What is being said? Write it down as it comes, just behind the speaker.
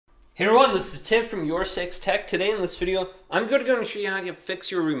Hey everyone, this is Tim from YourSixTech. Today in this video, I'm going to show you how to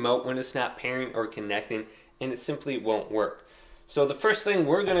fix your remote when it's not pairing or connecting and it simply won't work. So the first thing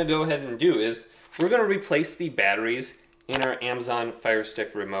we're going to go ahead and do is we're going to replace the batteries in our Amazon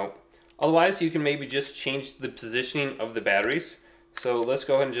Firestick remote. Otherwise, you can maybe just change the positioning of the batteries. So let's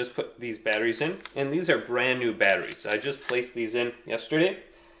go ahead and just put these batteries in. And these are brand new batteries. I just placed these in yesterday.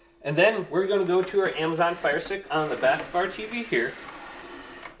 And then we're going to go to our Amazon Firestick on the back of our TV here.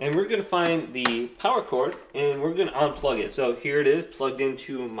 And we're going to find the power cord and we're going to unplug it. So here it is plugged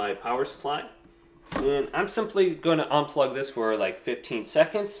into my power supply. And I'm simply going to unplug this for like 15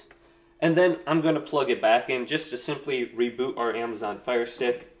 seconds. And then I'm going to plug it back in just to simply reboot our Amazon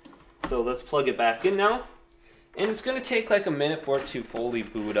Firestick. So let's plug it back in now. And it's going to take like a minute for it to fully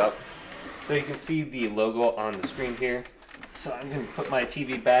boot up. So you can see the logo on the screen here. So I'm going to put my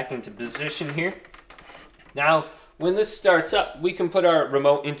TV back into position here. Now, when this starts up, we can put our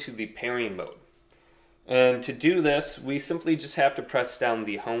remote into the pairing mode. And to do this, we simply just have to press down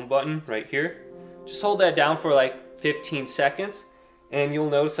the home button right here. Just hold that down for like 15 seconds. And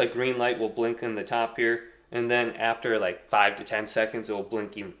you'll notice a green light will blink in the top here. And then after like 5 to 10 seconds, it will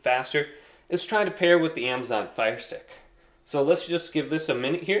blink even faster. It's trying to pair with the Amazon Firestick. So let's just give this a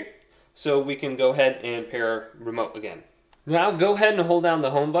minute here so we can go ahead and pair our remote again. Now go ahead and hold down the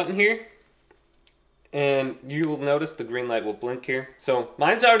home button here. And you will notice the green light will blink here. So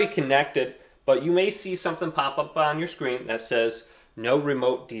mine's already connected, but you may see something pop up on your screen that says no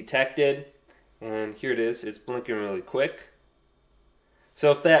remote detected. And here it is, it's blinking really quick.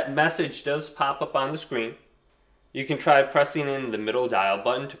 So if that message does pop up on the screen, you can try pressing in the middle dial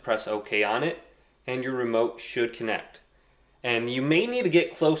button to press OK on it, and your remote should connect. And you may need to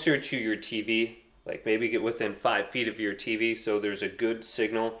get closer to your TV, like maybe get within 5 feet of your TV so there's a good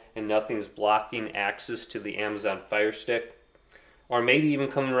signal and nothing's blocking access to the Amazon Firestick. Or maybe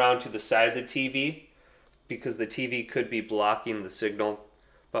even coming around to the side of the TV because the TV could be blocking the signal.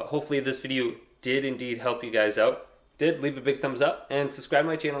 But hopefully this video did indeed help you guys out. Did leave a big thumbs up and subscribe to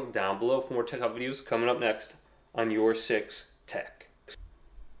my channel down below for more tech videos coming up next on YourSixTech.